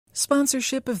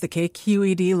Sponsorship of the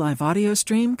KQED live audio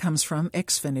stream comes from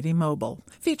Xfinity Mobile,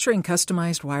 featuring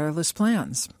customized wireless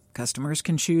plans. Customers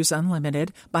can choose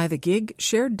unlimited, by the gig,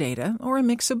 shared data, or a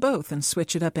mix of both and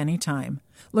switch it up anytime.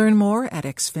 Learn more at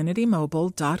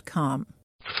xfinitymobile.com.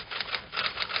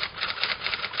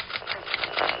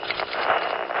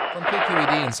 From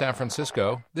KQED in San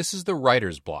Francisco, this is the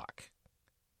Writer's Block.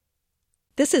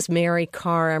 This is Mary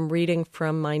Karr. I'm reading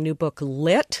from my new book,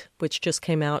 Lit, which just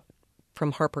came out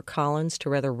from HarperCollins to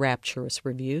rather rapturous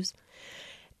reviews.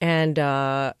 And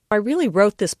I really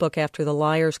wrote this book after the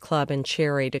Liars Club and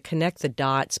Cherry to connect the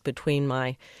dots between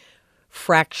my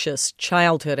fractious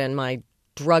childhood and my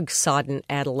drug-sodden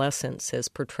adolescence as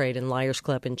portrayed in Liars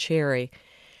Club and Cherry.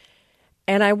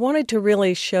 And I wanted to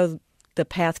really show the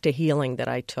path to healing that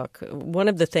I took. One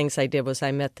of the things I did was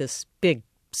I met this big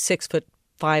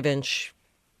 6'5"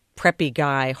 preppy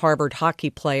guy, Harvard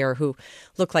hockey player who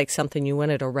looked like something you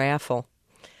win at a raffle.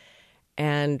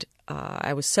 And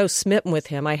I was so smitten with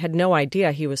him, I had no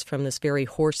idea he was from this very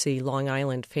horsey Long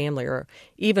Island family, or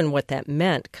even what that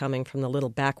meant coming from the little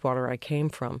backwater I came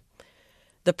from.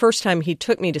 The first time he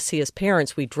took me to see his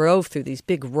parents, we drove through these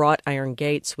big wrought iron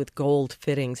gates with gold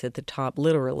fittings at the top,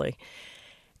 literally.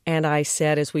 And I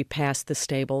said, as we passed the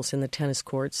stables and the tennis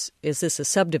courts, "Is this a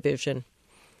subdivision?"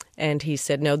 And he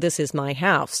said, "No, this is my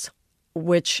house,"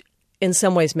 which in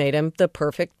some ways made him the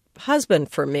perfect husband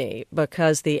for me,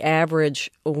 because the average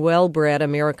well-bred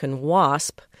American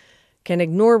wasp can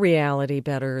ignore reality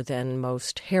better than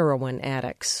most heroin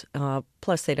addicts.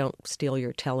 Plus, they don't steal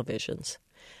your televisions.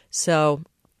 So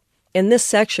in this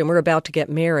section, we're about to get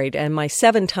married, and my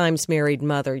 7 times married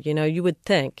mother, you would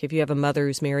think if you have a mother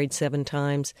who's married 7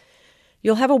 times,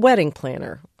 you'll have a wedding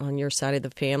planner on your side of the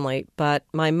family. But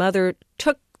my mother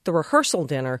took the rehearsal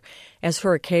dinner as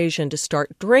her occasion to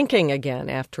start drinking again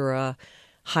after a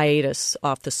hiatus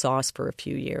off the sauce for a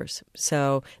few years.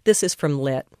 So this is from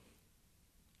Lit.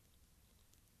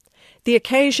 The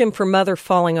occasion for Mother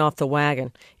falling off the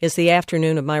wagon is the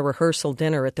afternoon of my rehearsal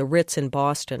dinner at the Ritz in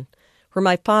Boston, where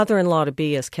my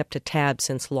father-in-law-to-be has kept a tab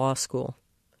since law school.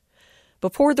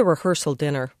 Before the rehearsal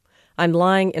dinner, I'm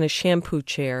lying in a shampoo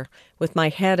chair with my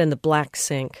head in the black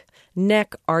sink,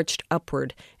 neck arched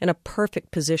upward, in a perfect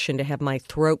position to have my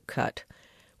throat cut,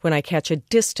 when I catch a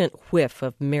distant whiff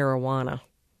of marijuana.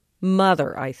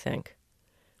 Mother, I think.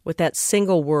 With that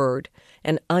single word,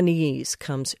 an unease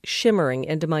comes shimmering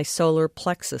into my solar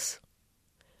plexus.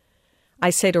 I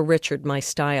say to Richard, my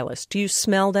stylist, "Do you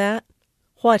smell that?"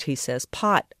 "What?" he says.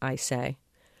 "Pot," I say.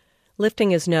 Lifting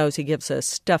his nose, he gives a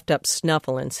stuffed-up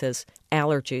snuffle and says,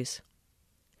 "Allergies."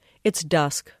 It's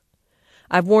dusk.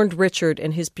 I've warned Richard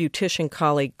and his beautician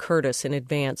colleague Curtis in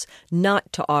advance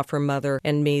not to offer Mother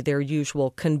and me their usual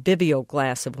convivial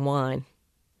glass of wine.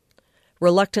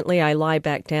 Reluctantly, I lie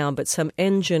back down, but some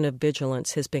engine of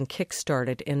vigilance has been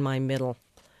kick-started in my middle.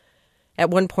 At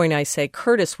one point, I say,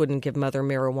 "Curtis wouldn't give Mother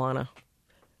marijuana."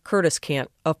 "Curtis can't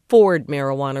afford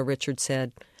marijuana," Richard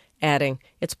said, adding,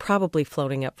 "It's probably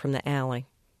floating up from the alley."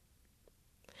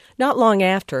 Not long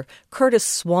after, Curtis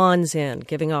swans in,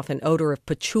 giving off an odor of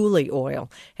patchouli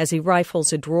oil as he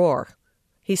rifles a drawer.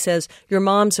 He says, "Your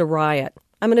mom's a riot.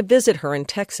 I'm going to visit her in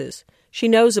Texas. She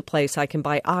knows a place I can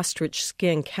buy ostrich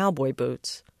skin cowboy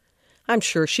boots." "I'm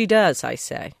sure she does," I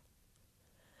say.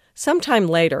 Sometime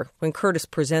later, when Curtis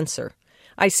presents her,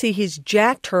 I see he's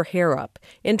jacked her hair up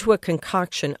into a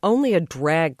concoction only a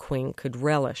drag queen could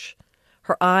relish.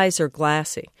 Her eyes are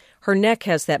glassy. Her neck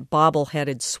has that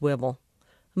bobble-headed swivel.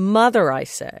 "Mother," I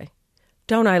say.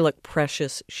 "Don't I look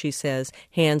precious?" she says,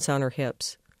 hands on her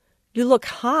hips. "You look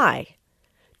high."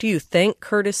 "Do you think?"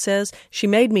 Curtis says. "She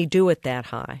made me do it that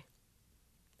high."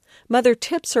 Mother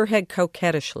tips her head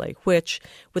coquettishly, which,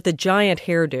 with a giant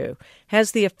hairdo,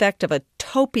 has the effect of a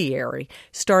topiary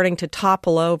starting to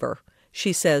topple over.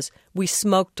 She says, "We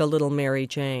smoked a little Mary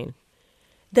Jane."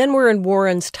 Then we're in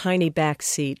Warren's tiny back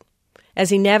seat. As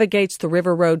he navigates the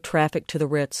River Road traffic to the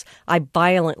Ritz, I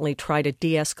violently try to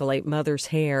de-escalate Mother's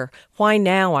hair. "Why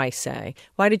now?" I say.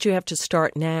 "Why did you have to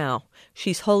start now?"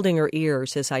 She's holding her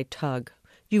ears as I tug.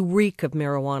 "You reek of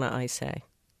marijuana," I say.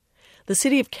 The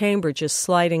city of Cambridge is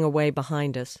sliding away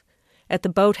behind us. At the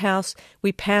boathouse,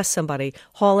 we pass somebody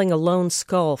hauling a lone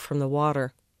skull from the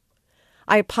water.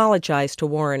 I apologize to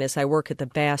Warren as I work at the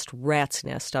vast rat's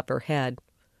nest up her head.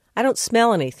 "I don't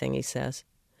smell anything," he says.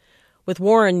 With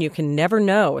Warren, you can never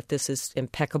know if this is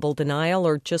impeccable denial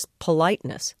or just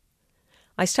politeness.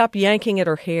 I stop yanking at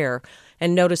her hair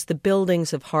and notice the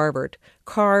buildings of Harvard,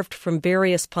 carved from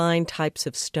various fine types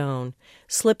of stone,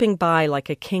 slipping by like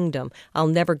a kingdom I'll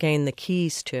never gain the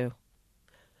keys to.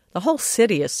 The whole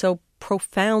city is so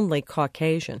profoundly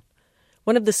Caucasian.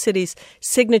 One of the city's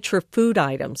signature food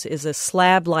items is a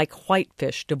slab-like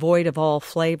whitefish devoid of all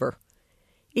flavor.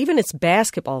 Even its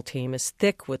basketball team is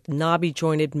thick with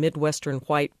knobby-jointed Midwestern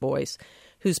white boys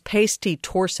whose pasty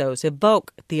torsos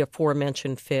evoke the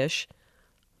aforementioned fish.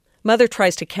 Mother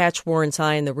tries to catch Warren's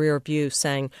eye in the rear view,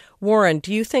 saying, "Warren,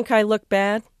 do you think I look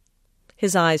bad?"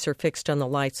 His eyes are fixed on the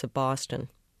lights of Boston.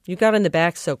 "You got in the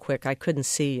back so quick I couldn't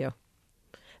see you."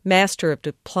 "Master of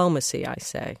diplomacy," I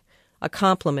say. A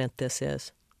compliment this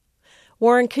is.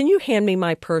 "Warren, can you hand me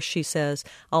my purse?" she says.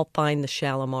 "I'll find the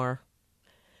Shalimar."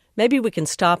 "Maybe we can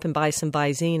stop and buy some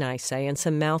Visine," I say, "and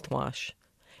some mouthwash."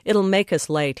 "It'll make us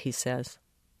late," he says.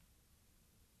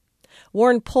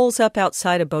 Warren pulls up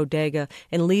outside a bodega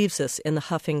and leaves us in the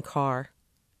huffing car.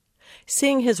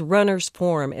 Seeing his runner's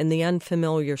form and the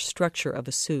unfamiliar structure of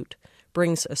a suit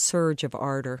brings a surge of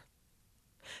ardor.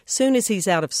 Soon as he's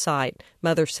out of sight,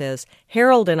 Mother says,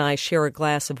 "Harold and I share a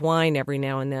glass of wine every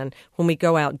now and then when we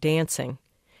go out dancing."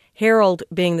 Harold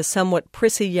being the somewhat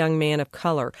prissy young man of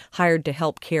color hired to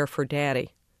help care for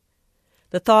Daddy.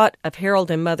 The thought of Harold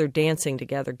and Mother dancing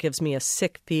together gives me a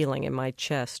sick feeling in my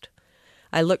chest.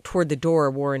 I look toward the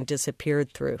door Warren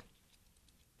disappeared through.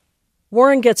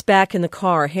 Warren gets back in the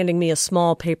car, handing me a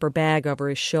small paper bag over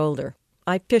his shoulder.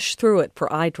 I fish through it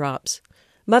for eye drops.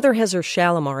 Mother has her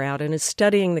Shalimar out and is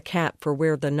studying the cap for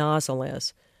where the nozzle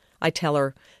is. I tell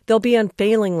her, "They'll be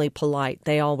unfailingly polite,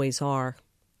 they always are."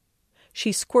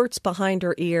 She squirts behind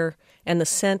her ear, and the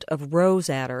scent of rose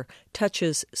attar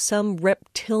touches some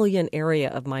reptilian area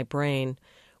of my brain,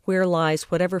 where lies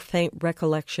whatever faint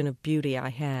recollection of beauty I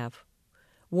have.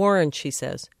 "Warren," she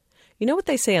says, "you know what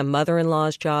they say a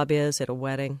mother-in-law's job is at a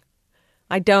wedding?"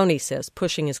 "I don't," he says,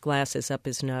 pushing his glasses up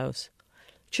his nose.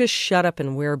 "Just shut up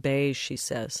and wear beige," she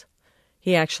says.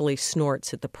 He actually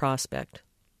snorts at the prospect.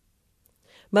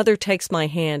 Mother takes my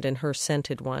hand in her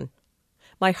scented one.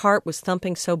 "My heart was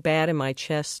thumping so bad in my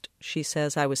chest," she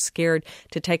says, "I was scared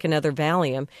to take another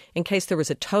Valium in case there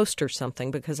was a toast or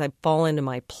something because I'd fall into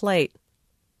my plate."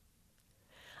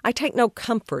 I take no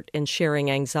comfort in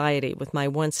sharing anxiety with my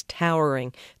once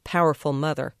towering, powerful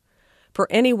mother, for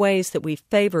any ways that we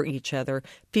favor each other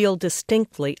feel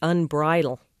distinctly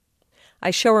unbridal. I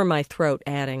show her my throat,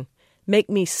 adding, "Make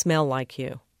me smell like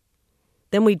you."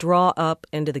 Then we draw up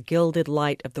into the gilded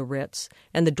light of the Ritz,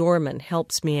 and the doorman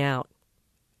helps me out.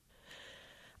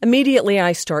 Immediately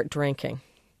I start drinking.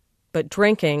 But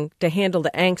drinking, to handle the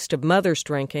angst of Mother's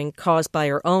drinking, caused by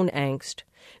her own angst,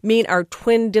 mean our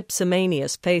twin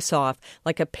dipsomanias face off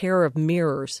like a pair of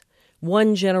mirrors,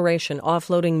 one generation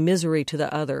offloading misery to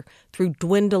the other through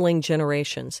dwindling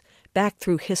generations, back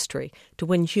through history to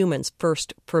when humans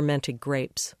first fermented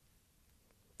grapes.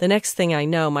 The next thing I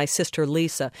know, my sister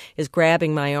Lisa is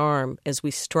grabbing my arm as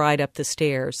we stride up the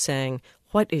stairs, saying,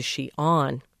 "What is she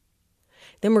on?"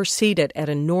 Then we're seated at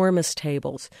enormous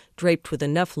tables, draped with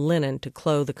enough linen to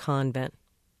clothe a convent.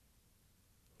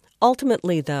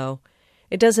 Ultimately, though,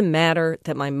 it doesn't matter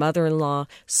that my mother-in-law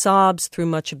sobs through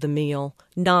much of the meal,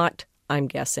 not, I'm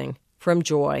guessing, from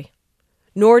joy.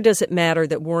 Nor does it matter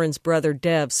that Warren's brother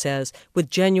Dev says, with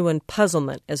genuine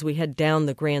puzzlement as we head down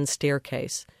the grand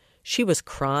staircase, "She was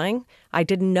crying? I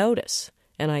didn't notice."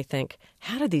 And I think,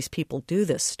 how do these people do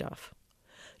this stuff?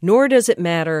 Nor does it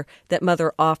matter that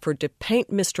Mother offered to paint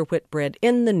Mr. Whitbread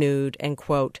in the nude and,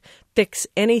 quote, "fix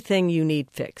anything you need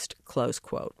fixed," close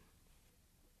quote.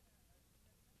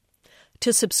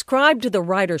 To subscribe to the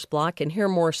Writer's Block and hear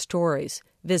more stories,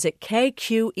 visit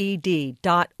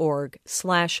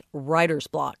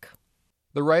kqed.org/writersblock.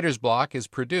 The Writer's Block is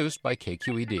produced by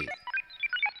KQED.